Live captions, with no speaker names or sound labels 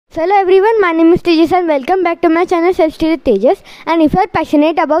Hello everyone, my name is Tejas and welcome back to my channel Self-Study with Tejas. And if you are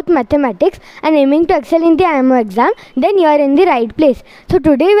passionate about mathematics and aiming to excel in the IMO exam, then you are in the right place. So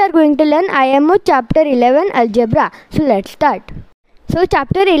today we are going to learn IMO chapter 11 Algebra. So let's start. So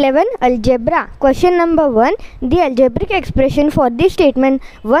chapter 11 Algebra. Question number 1. The algebraic expression for this statement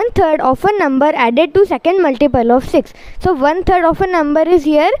 1/3 of a number added to second multiple of 6. So 1/3 of a number is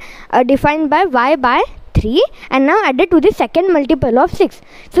here defined by y by 3 and now added to the second multiple of 6.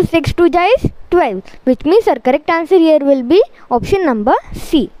 So 6 to ja is 12, which means our correct answer here will be option number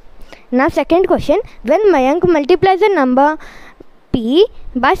C. Now second question. When Mayank multiplies a number P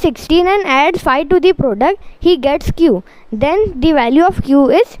by 16 and adds 5 to the product, he gets Q. Then the value of Q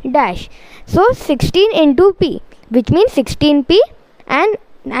is dash. So 16 into P, which means 16P, and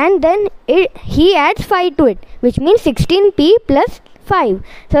then he adds 5 to it, which means 16P plus 5.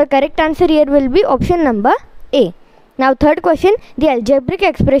 So our correct answer here will be option number A. Now third question. The algebraic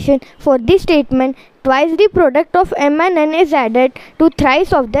expression for this statement twice the product of m and n is added to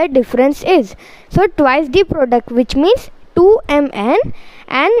thrice of their difference is. So twice the product, which means 2mn,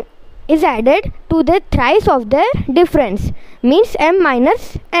 and is added to the thrice of their difference, means m minus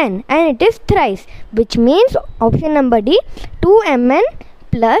n, and it is thrice, which means option number D, 2mn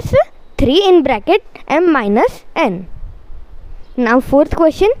plus 3 in bracket m minus n. Now fourth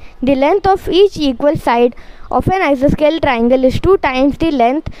question. The length of each equal side of an isosceles triangle is 2 times the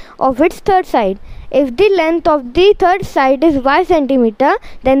length of its third side. If the length of the third side is y centimeter,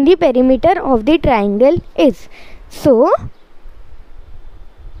 then the perimeter of the triangle is. So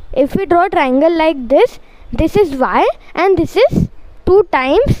if we draw a triangle like this is y and this is 2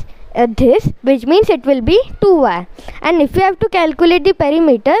 times this, which means it will be 2y. And if we have to calculate the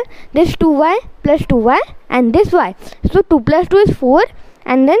perimeter, this 2y plus 2y and this y. So 2 plus 2 is 4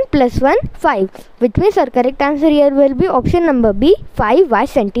 and then plus 1 5, which means our correct answer here will be option number B, 5y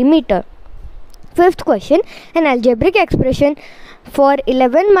centimeter. Fifth question. An algebraic expression for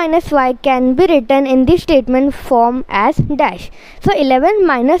 11 minus y can be written in the statement form as dash. So 11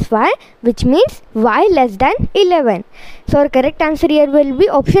 minus y, which means y less than 11. So our correct answer here will be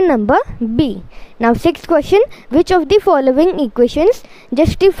option number B. Now sixth question. Which of the following equations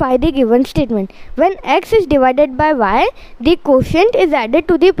justify the given statement? When x is divided by y, the quotient is added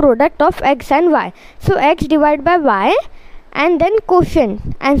to the product of x and y. So x divided by y and then quotient,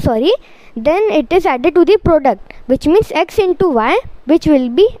 then it is added to the product, which means x into y, which will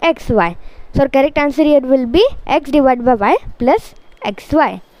be xy. So our correct answer here will be x divided by y plus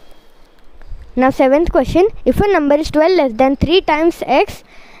xy. Now seventh question. If a number is 12 less than 3 times x,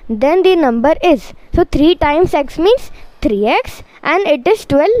 then the number is. So 3 times x means 3x and it is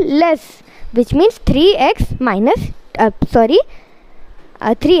 12 less, which means 3x minus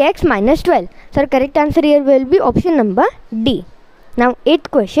 3x minus 12. So our correct answer here will be option number D. Now 8th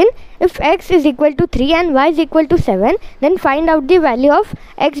question. If x is equal to 3 and y is equal to 7, then find out the value of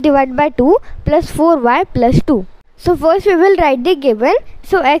x divided by 2 plus 4y plus 2. So first we will write the given.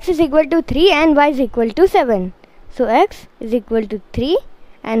 So x is equal to 3 and y is equal to 7. So x is equal to 3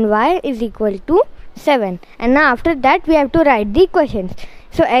 and y is equal to 7. And now after that we have to write the equations.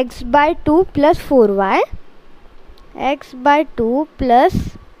 So x by 2 plus 4y, x by 2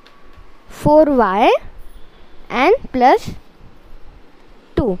 plus 4y and plus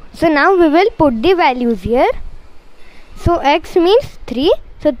 2. So now we will put the values here. So x means 3.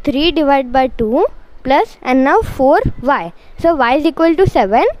 So 3 divided by 2 plus and now 4y. So y is equal to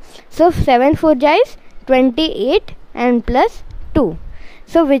 7. So 7 4 ja is 28 and plus 2.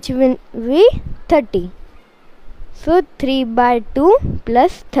 So which will be 30. So 3 by 2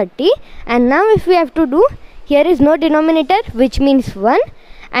 plus 30. And now if we have to do, here is no denominator, which means 1.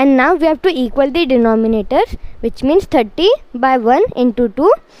 And now we have to equal the denominators, which means 30 by 1 into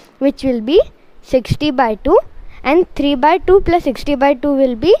 2, which will be 60 by 2, and 3 by 2 plus 60 by 2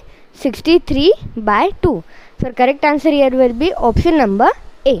 will be 63 by 2. So correct answer here will be option number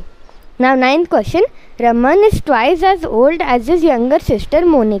A. Now 9th question. Raman is twice as old as his younger sister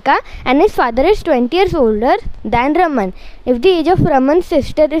Monica and his father is 20 years older than Raman. If the age of Raman's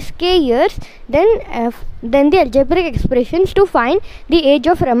sister is k years, then the algebraic expressions to find the age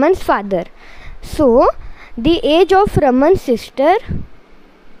of Raman's father. So the age of Raman's sister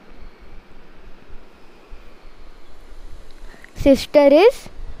is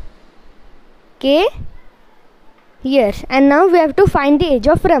k years, and now we have to find the age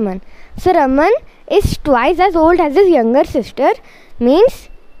of Raman. So Raman is twice as old as his younger sister, means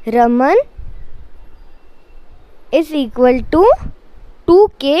Raman is equal to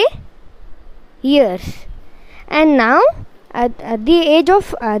 2k years. And now the age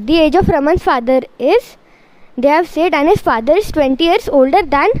of Raman's father is they have said, and his father is 20 years older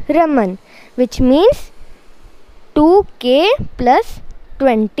than Raman, which means 2k plus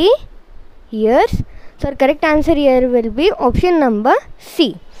 20 years. So correct answer here will be option number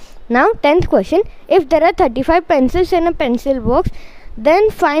C. Now 10th question, if there are 35 pencils in a pencil box,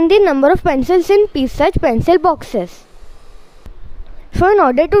 then find the number of pencils in such pencil boxes. So in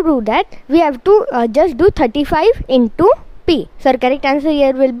order to do that, we have to just do 35 into P. So correct answer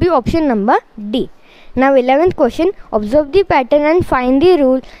here will be option number D. Now 11th question, observe the pattern and find the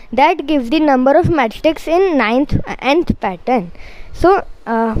rule that gives the number of matchsticks in nth pattern. So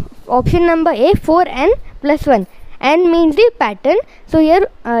option number A, 4n plus 1. N means the pattern. So here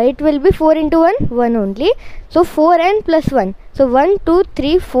it will be 4 into 1, 1 only. So 4n plus 1. So 1, 2,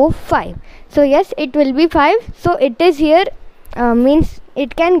 3, 4, 5. So yes, it will be 5. So it is here, means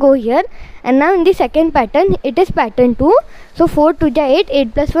it can go here. And now in the second pattern, it is pattern 2. So 4 to the 8,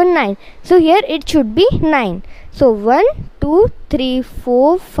 8 plus 1, 9. So here it should be 9. So 1, 2, 3,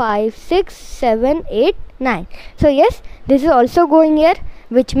 4, 5, 6, 7, 8, 9. So yes, this is also going here,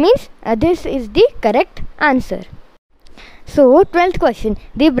 which means this is the correct answer. So 12th question,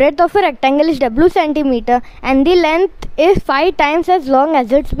 the breadth of a rectangle is w centimeter and the length is 5 times as long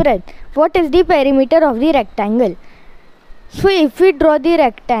as its breadth. What is the perimeter of the rectangle? So if we draw the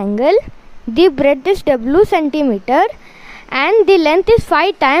rectangle, the breadth is w centimeter and the length is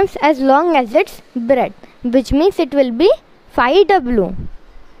 5 times as long as its breadth, which means it will be 5w.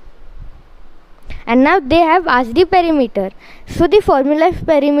 And now they have asked the perimeter. So the formula of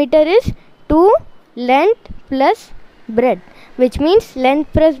perimeter is 2 length plus breadth, which means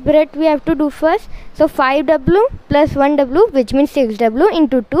length plus breadth we have to do first. So 5w plus 1w, which means 6w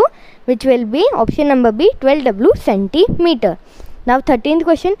into 2, which will be option number B, 12w centimeter. Now 13th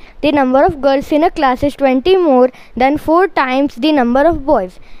question, the number of girls in a class is 20 more than 4 times the number of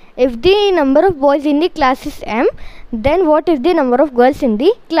boys. If the number of boys in the class is m, then what is the number of girls in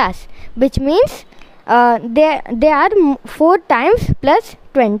the class? Which means they are 4 times plus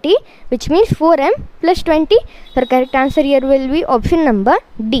 20, which means 4m plus 20. The correct answer here will be option number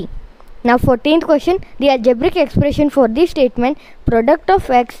D. Now 14th question, the algebraic expression for the statement product of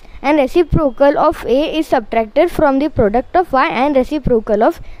x and reciprocal of a is subtracted from the product of y and reciprocal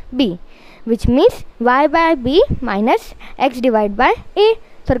of b, which means y by b minus x divided by a.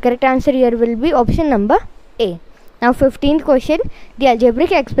 So correct answer here will be option number A. Now 15th question, the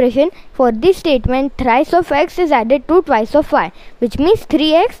algebraic expression for this statement thrice of x is added to twice of y, which means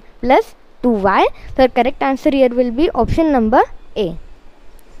 3x plus 2y. So correct answer here will be option number A.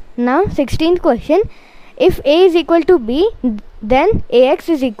 Now 16th question, if a is equal to b, then ax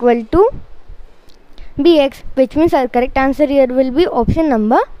is equal to bx, which means our correct answer here will be option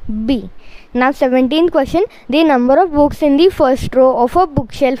number B. Now 17th question, the number of books in the first row of a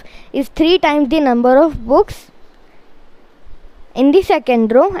bookshelf is 3 times the number of books in the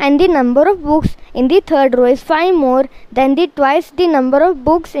second row, and the number of books in the third row is 5 more than twice the number of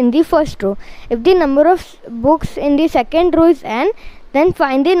books in the first row. If the number of books in the second row is n, then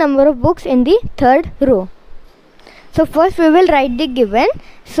find the number of books in the third row. So first we will write the given.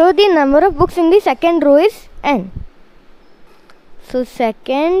 So the number of books in the second row is n. So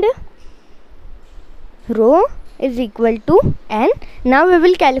second row is equal to n. Now we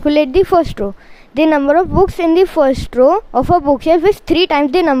will calculate the first row. The number of books in the first row of a bookshelf is 3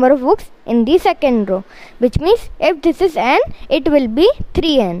 times the number of books in the second row, which means if this is n, it will be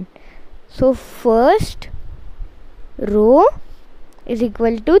 3n. So first row is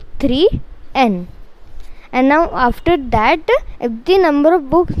equal to 3n. And now after that, if the number of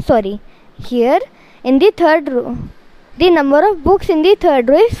books, here in the third row, the number of books in the third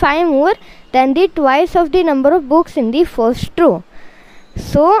row is 5 more than twice of the number of books in the first row.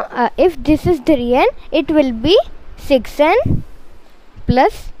 So if this is 3n, it will be 6n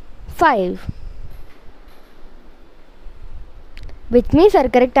plus 5, which means our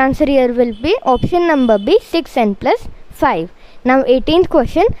correct answer here will be option number B, 6n plus 5. Now 18th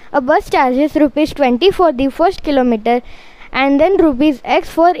question, a bus charges rupees 20 for the first kilometer and then rupees x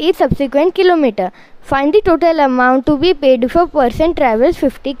for each subsequent kilometer. Find the total amount to be paid if a person travels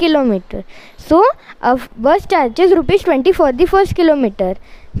 50 kilometers. So a bus charges rupees 20 for the first kilometer,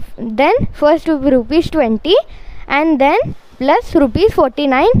 then first rupees 20 and then plus rupees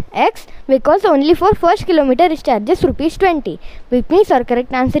 49x, because only for first kilometer it charges rupees 20, which means our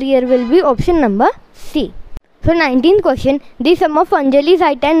correct answer here will be option number C. So 19th question, the sum of Anjali's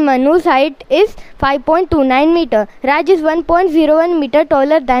height and Manu's height is 5.29 meter. Raj is 1.01 meter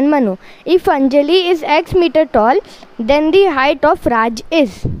taller than Manu. If Anjali is x meter tall, then the height of Raj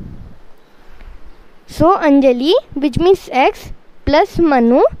is. So Anjali, which means x, plus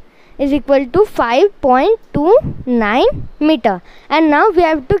Manu is equal to 5.29 meter. And now we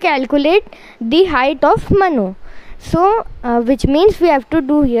have to calculate the height of Manu. So which means we have to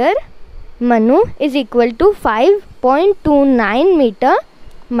do here Manu is equal to 5.29 meter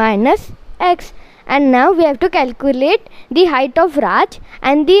minus x. And now we have to calculate the height of Raj,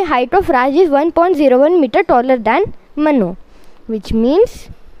 and the height of Raj is 1.01 meter taller than Manu, which means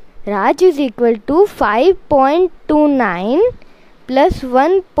Raj is equal to 5.29 plus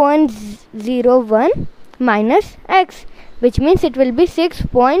 1.01 minus x, which means it will be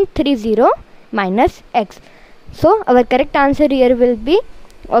 6.30 minus x. So our correct answer here will be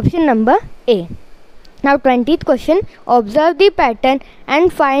option number A. Now 20th question, observe the pattern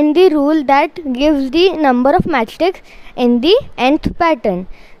and find the rule that gives the number of matchsticks in the nth pattern.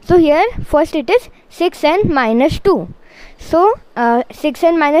 So here first it is 6n minus 2. So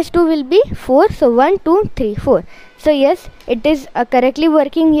 6n minus 2 will be 4. So 1, 2, 3, 4. So yes, it is correctly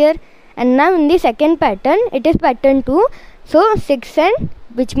working here. And now in the second pattern, it is pattern 2. So 6n,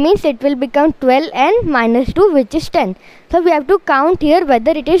 which means it will become 12n minus 2, which is 10. So we have to count here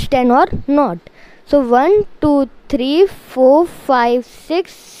whether it is 10 or not. So 1, 2, 3, 4, 5,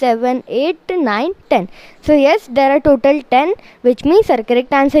 6, 7, 8, 9, 10. So yes, there are total 10, which means our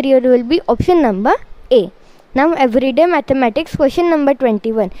correct answer here will be option number A. Now everyday mathematics question number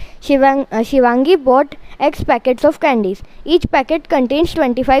 21. Shivangi bought X packets of candies. Each packet contains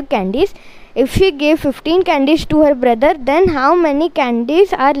 25 candies. If she gave 15 candies to her brother, then how many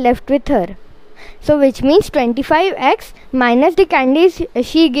candies are left with her? So which means 25x minus the candies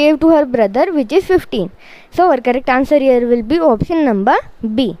she gave to her brother, which is 15. So our correct answer here will be option number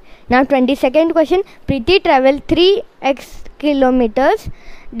B. Now 22nd question. Preeti travelled 3x kilometers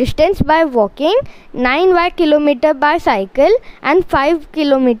distance by walking, 9y kilometer by cycle and 5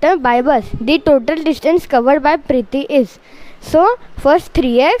 kilometer by bus. The total distance covered by Preeti is. So first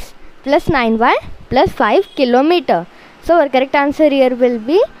 3x plus 9y plus 5 kilometer. So our correct answer here will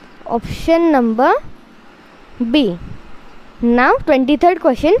be option number B. Now 23rd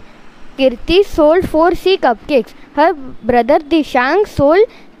question. Kirti sold 4C cupcakes. Her brother Dishang sold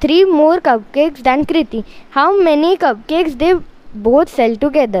 3 more cupcakes than Kriti. How many cupcakes they both sell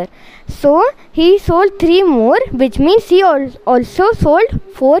together? So he sold 3 more, which means he also sold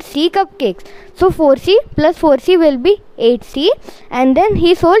 4C cupcakes. So 4C plus 4C will be 8C, and then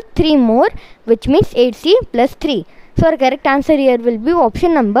he sold 3 more, which means 8C plus 3. So our correct answer here will be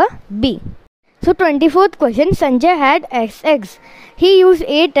option number B. So 24th question. Sanjay had 8 eggs. He used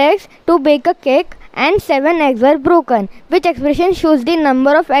 8 eggs to bake a cake and 7 eggs were broken. Which expression shows the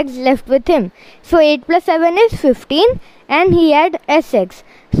number of eggs left with him? So 8 plus 7 is 15 and he had S eggs.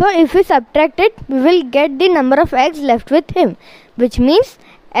 So if we subtract it, we will get the number of eggs left with him, which means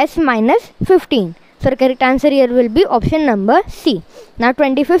S minus 15. So the correct answer here will be option number C. Now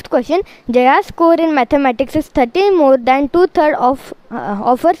 25th question. Jaya's score in mathematics is 30 more than 2/3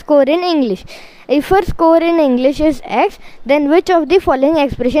 of her score in English. If her score in English is X, then which of the following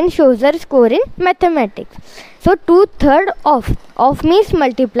expression shows her score in mathematics? So 2/3 of means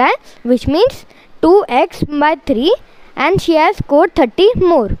multiply, which means 2x by 3, and she has scored 30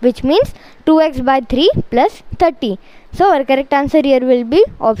 more, which means 2x by 3 plus 30. So our correct answer here will be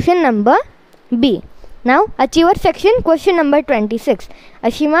option number B. Now achiever section question number 26.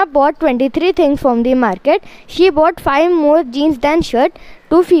 Ashima bought 23 things from the market. She bought 5 more jeans than shirt,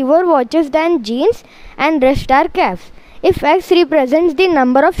 2 fewer watches than jeans, and rest are caps. If X represents the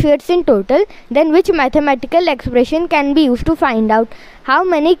number of shirts in total, then which mathematical expression can be used to find out how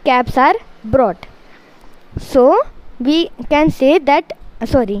many caps are bought? So we can say that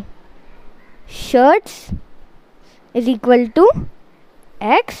shirts is equal to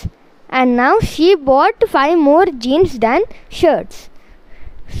X, and now she bought 5 more jeans than shirts.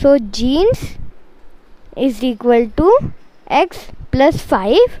 So jeans is equal to X plus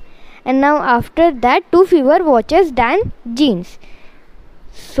 5, and now after that 2 fewer watches than jeans.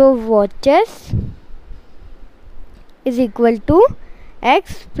 So watches is equal to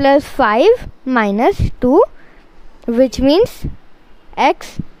X plus 5 minus 2, which means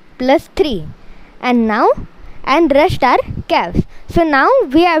X plus 3, and rest are caps. So now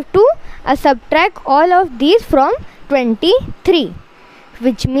we have to subtract all of these from 23,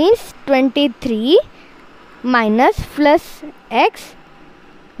 which means 23 minus plus X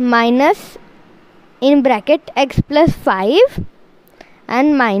minus in bracket X plus 5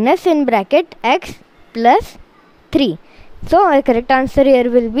 and minus in bracket X plus 3. So our correct answer here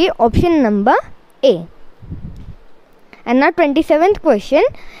will be option number A. And now 27th question.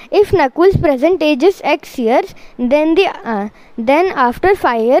 If Nakul's present age is X years, then after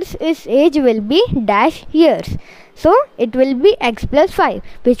 5 years his age will be dash years. So it will be x plus 5,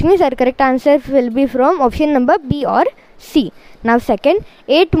 which means our correct answer will be from option number B or C. Now second,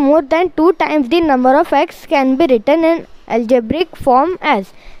 8 more than 2 times the number of x can be written in algebraic form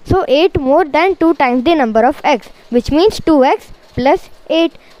as. So 8 more than 2 times the number of x, which means 2x plus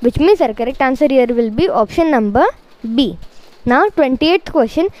 8, which means our correct answer here will be option number B. Now 28th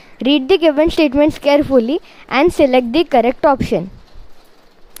question, read the given statements carefully and select the correct option.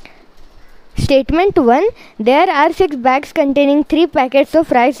 Statement 1, there are 6 bags containing 3 packets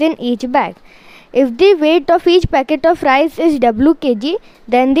of rice in each bag. If the weight of each packet of rice is W kg,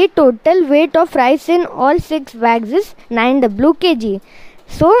 then the total weight of rice in all 6 bags is 9 W kg.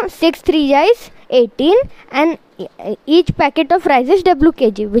 So 6 3 is 18 and each packet of rice is W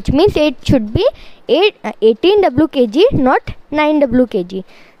kg, which means it should be 18 W kg, not 9 W kg.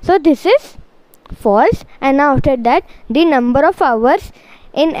 So this is false. And now after that, the number of hours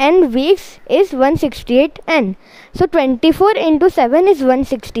in n weeks is 168 n. So 24 into 7 is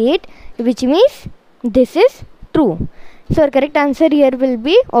 168, which means this is true. So our correct answer here will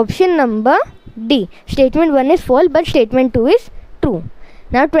be option number D. Statement 1 is false, but statement 2 is true.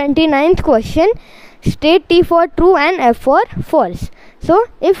 Now 29th question, state T for true and F for false. So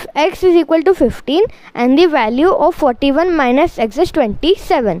if x is equal to 15 and the value of 41 minus x is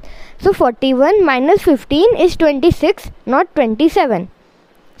 27. So 41 minus 15 is 26, not 27.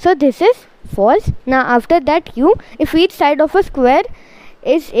 So this is false. Now after that, Q, if each side of a square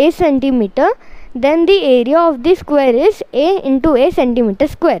is a centimeter, then the area of the square is a into a centimeter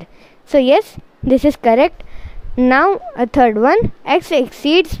square. So yes, this is correct. Now a third one, x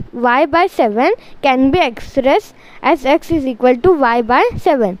exceeds y by 7 can be expressed as x is equal to y by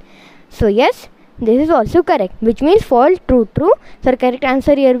 7. So yes, this is also correct, which means false, true, true. So correct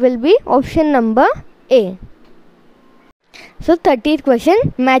answer here will be option number A. So 30th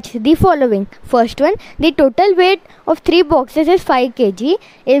question, match the following. First one, the total weight of 3 boxes is 5 kg.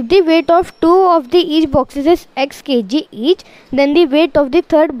 If the weight of 2 of the each boxes is x kg each, then the weight of the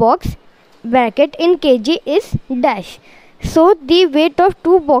third box bracket in kg is dash. So the weight of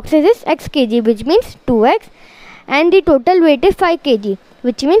 2 boxes is x kg, which means 2x, and the total weight is 5 kg,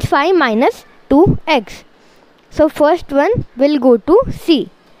 which means 5 minus 2x. So first one will go to C.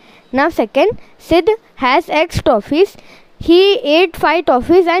 Now second, Sid has x toffees. He ate 5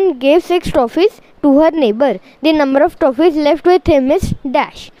 toffees and gave 6 toffees to her neighbor. The number of toffees left with him is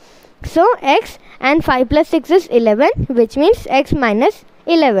dash. So x and 5 plus 6 is 11, which means x minus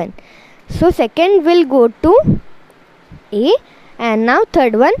 11. So second will go to A. And now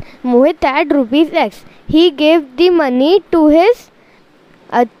third one, Mohit had rupees x. He gave the money to his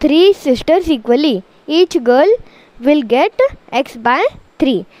 3 sisters equally. Each girl will get x by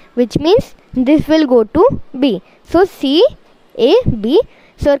 3, which means this will go to B. So C, A, B.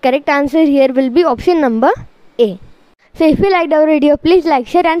 So correct answer here will be option number A. So if you liked our video, please like,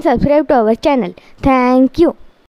 share and subscribe to our channel. Thank you.